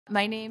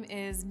My name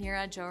is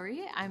Nira.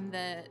 I'm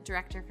the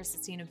Director for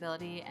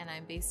Sustainability, and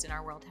I'm based in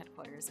our world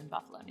headquarters in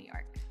Buffalo, New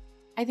York.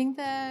 I think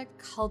the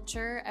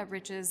culture at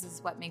Riches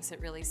is what makes it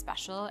really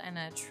special and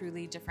a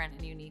truly different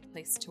and unique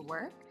place to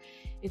work.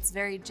 It's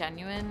very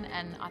genuine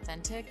and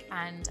authentic,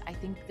 and I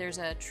think there's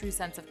a true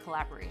sense of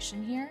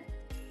collaboration here.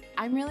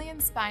 I'm really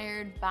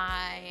inspired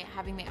by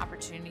having the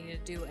opportunity to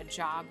do a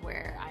job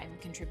where I'm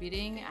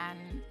contributing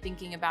and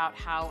thinking about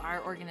how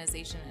our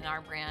organization and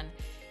our brand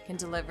can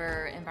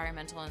deliver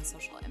environmental and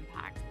social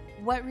impact.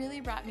 What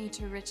really brought me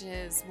to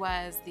Riches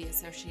was the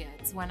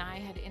associates. When I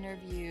had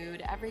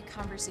interviewed, every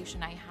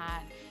conversation I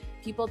had,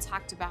 people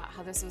talked about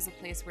how this was a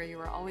place where you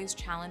were always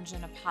challenged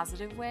in a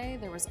positive way.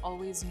 There was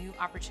always new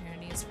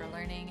opportunities for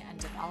learning and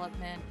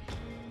development.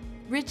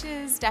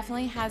 Riches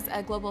definitely has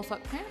a global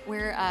footprint.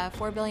 We're a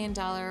 $4 billion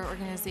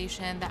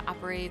organization that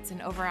operates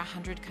in over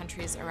 100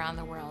 countries around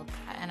the world.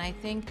 And I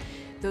think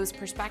those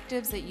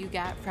perspectives that you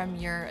get from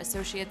your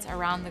associates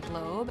around the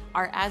globe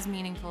are as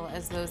meaningful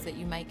as those that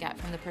you might get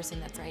from the person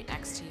that's right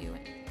next to you.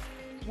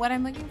 What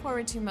I'm looking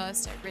forward to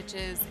most at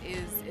Riches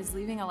is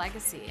leaving a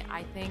legacy.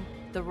 I think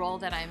the role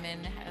that I'm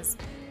in has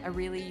a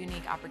really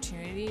unique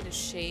opportunity to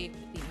shape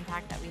the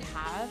impact that we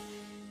have.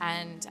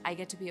 And I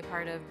get to be a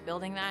part of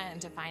building that and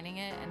defining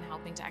it and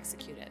helping to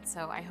execute it.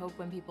 So I hope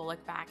when people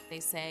look back, they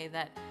say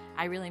that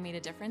I really made a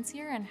difference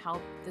here and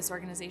helped this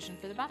organization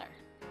for the better.